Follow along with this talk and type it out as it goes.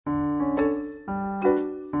Hey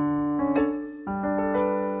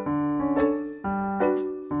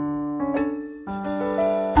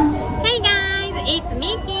guys, it's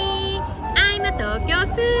Miki. I'm a Tokyo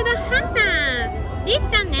food hunter. This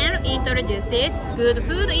channel introduces good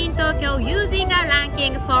food in Tokyo using a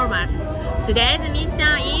ranking format. Today's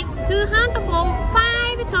mission is to hunt for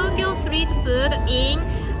 5 Tokyo street food in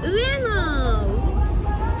Ueno.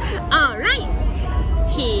 Alright,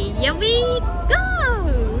 here we go!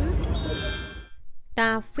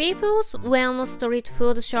 The fifth Ueno street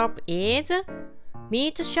food shop is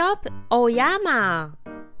meat shop Oyama.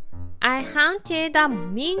 I hunted a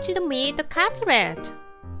minced meat cutlet.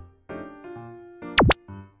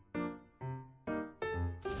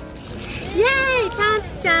 Yay!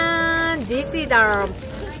 Chan-chan! This is our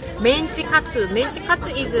minced katsu. Minced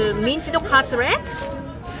katsu is minced cutlet.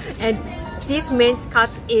 And this minced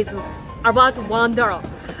katsu is about $1.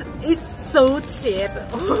 It's so cheap.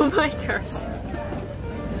 Oh my gosh.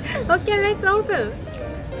 Okay, let's open.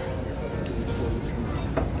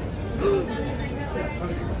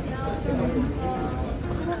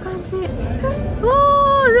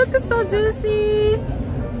 Oh, looks so juicy.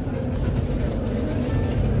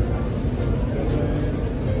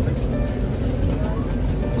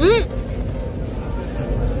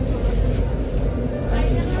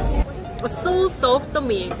 So soft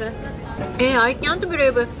meat. And I can't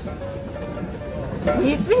believe this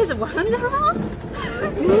is $1?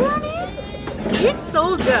 Really? It's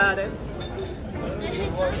so good.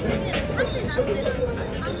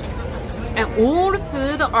 And all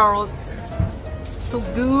food are so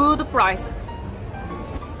good price.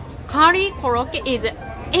 Curry Kurogi is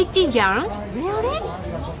 18 yen? Really?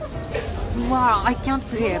 Wow, I can't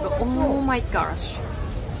believe. Oh my gosh.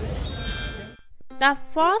 The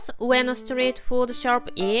fourth Ueno street food shop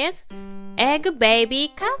is Egg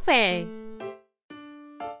Baby Cafe.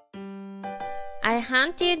 I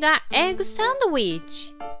hunted an egg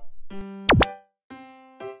sandwich.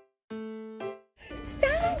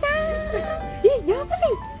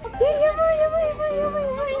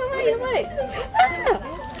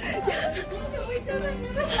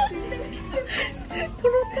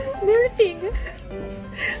 Melting.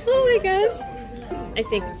 Oh my gosh. I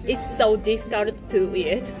think it's so difficult to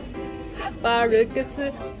eat, but looks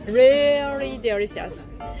really delicious.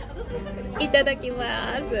 いただき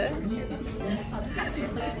ます。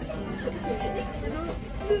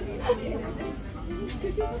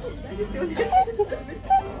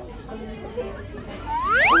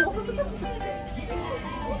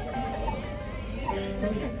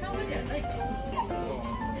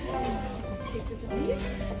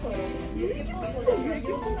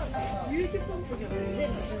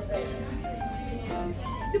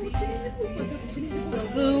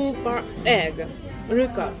Super egg.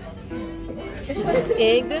 Look at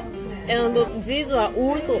egg, and these are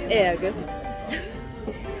also egg.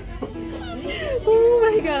 Oh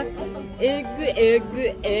my gosh! Egg,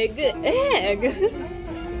 egg, egg, egg.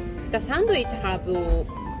 The sandwich have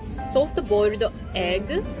soft boiled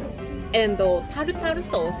egg and tartar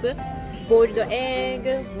sauce, boiled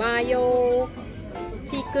egg, mayo,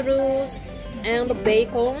 pickles, and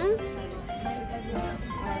bacon.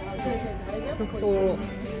 So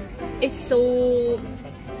it's so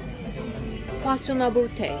fashionable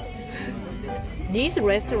taste. This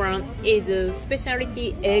restaurant is a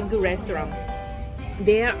specialty egg restaurant.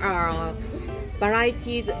 There are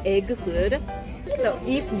varieties egg food. So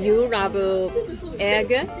if you love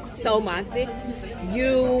egg so much,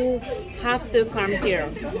 you have to come here.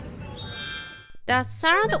 The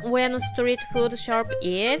third Ueno street food shop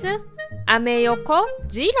is Ameyoko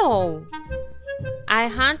Jiro. I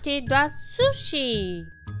hunted the sushi.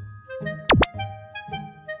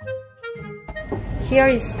 Here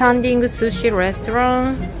is standing sushi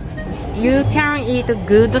restaurant. You can eat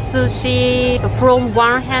good sushi from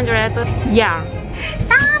 100 yen.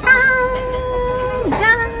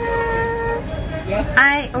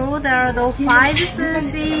 I ordered 5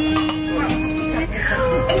 sushi.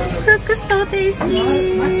 Looks so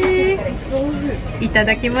tasty. いた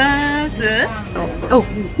だきます。Oh,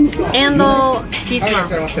 and this one.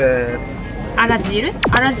 あら汁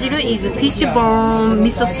is fishbone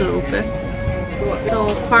miso soup.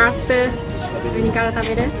 So first, 何から食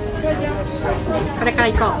べる？これから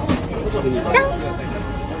行こう。じゃん。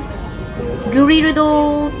グリル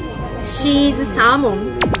ドチーズサーモ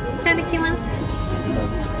ン。いただきます。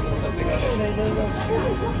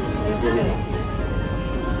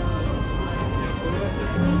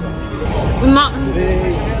うまっ。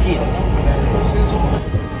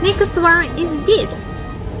Next one is this.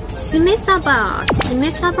 Shimesaba.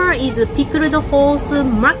 Shimesaba is pickled horse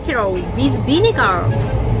mackerel with vinegar.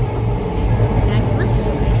 いただき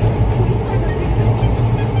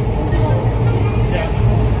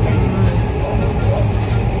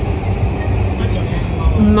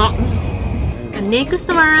Next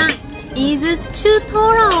one is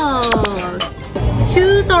chutoro.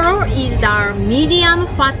 Chutoro is the medium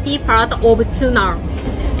fatty part of tuna,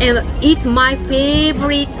 and it's my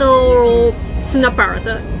favorite tuna part. い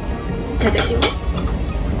ただきます。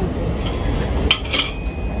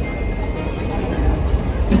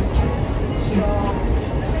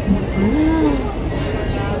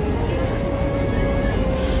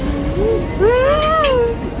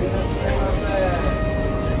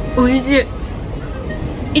おいしい。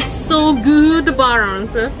It's so good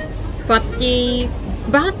balance, fatty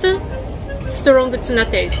but strong tuna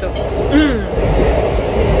taste.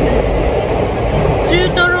 中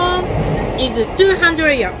トロ is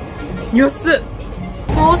 200 yen. 安っ。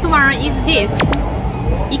Fourth one is this.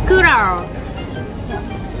 イクラ。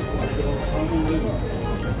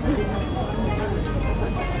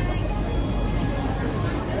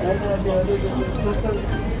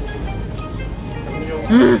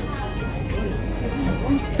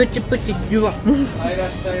プチプチジュワ。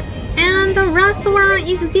And the last one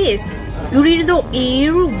is this. Grilled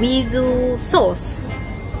eel with sauce.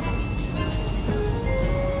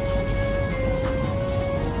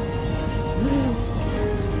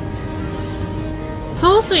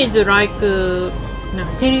 Sauce is like なん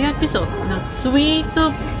か照り焼きソース、なんか sweet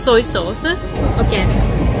soy sauce. Okay,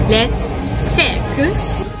 let's check.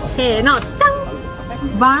 せーの、じ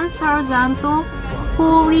ゃん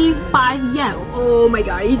 !1045 yen. Oh my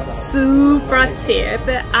god, it's super cheap.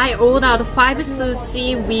 I ordered 5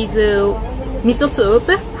 sushi with miso soup.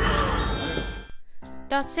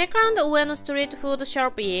 The second Ueno street food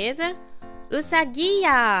shop is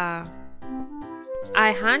Usagiya.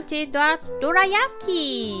 I hunted the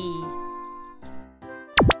Dorayaki.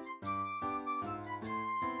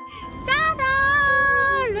 Ta-da!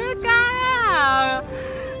 Look at it!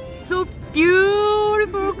 So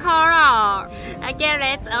beautiful color. Okay,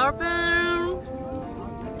 let's open.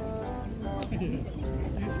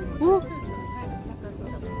 Oh!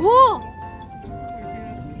 Oh!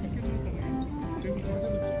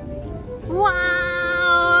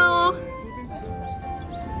 Wow!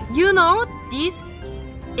 You know this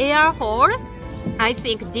air hole? I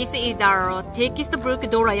think this is our textbook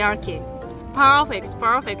dorayaki. Perfect,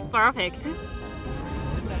 perfect, perfect.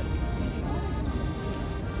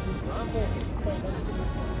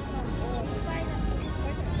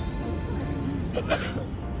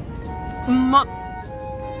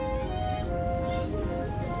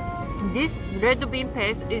 This red bean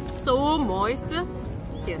paste is so moist.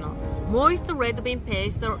 You know, moist red bean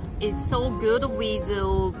paste is so good with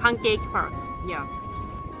pancake part. Yeah.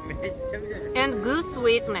 And good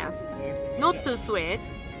sweetness. Not too sweet.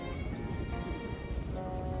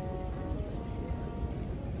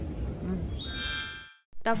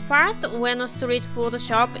 The first Ueno street food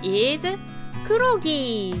shop is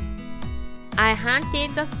Kurogi. I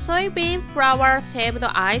hunted the soybean flour shaved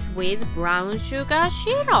ice with brown sugar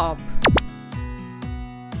syrup.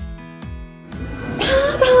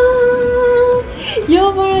 Ta-da!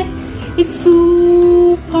 Yaba! It's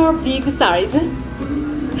super big size.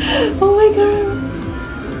 Oh my god!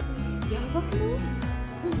 Yaba!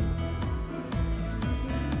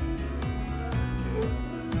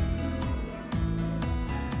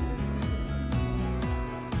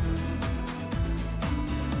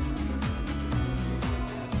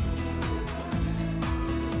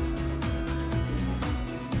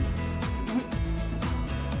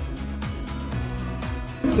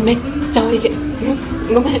 めっちゃ美味しい。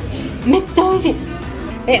ごめん、めっちゃ美味しい。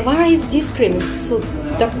What is this cream? So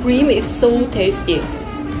the cream is so tasty.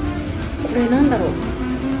 これなんだろう。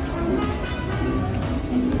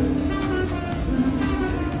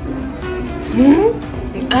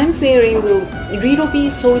I'm feeling a little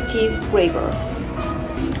bit salty flavor.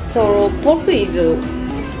 So top is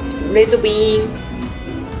red bean,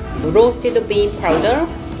 roasted bean powder,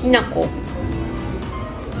 kinako.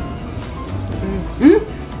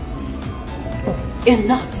 And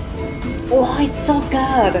nuts. Wow, it's so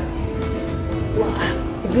good. Wow,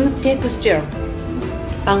 good texture.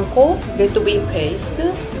 あんこ、レッドビーンペースト。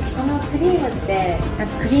このクリームってなん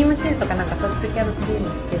かクリームチーズとかなんかそっち系のクリーム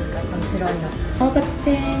ですか？この白いの。放牧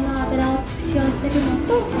性の油を使用してるの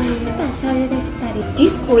と、あと醤油でしたり。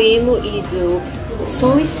This cream is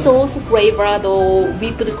soy sauce flavored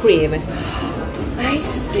whipped cream. I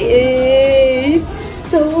see. It's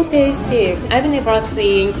so tasty. I've never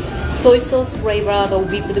seen soy sauce flavored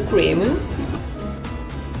whipped cream.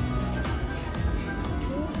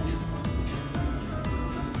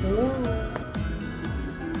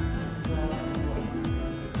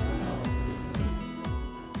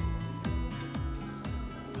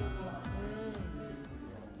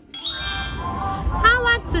 How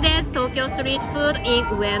was today's Tokyo street food in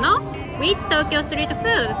Ueno. Which Tokyo street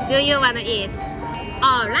food do you wanna eat?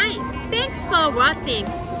 Alright, thanks for watching.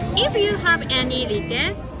 If you have any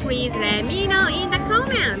requests, please let me know in the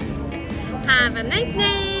comments. Have a nice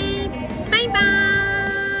day. Bye bye.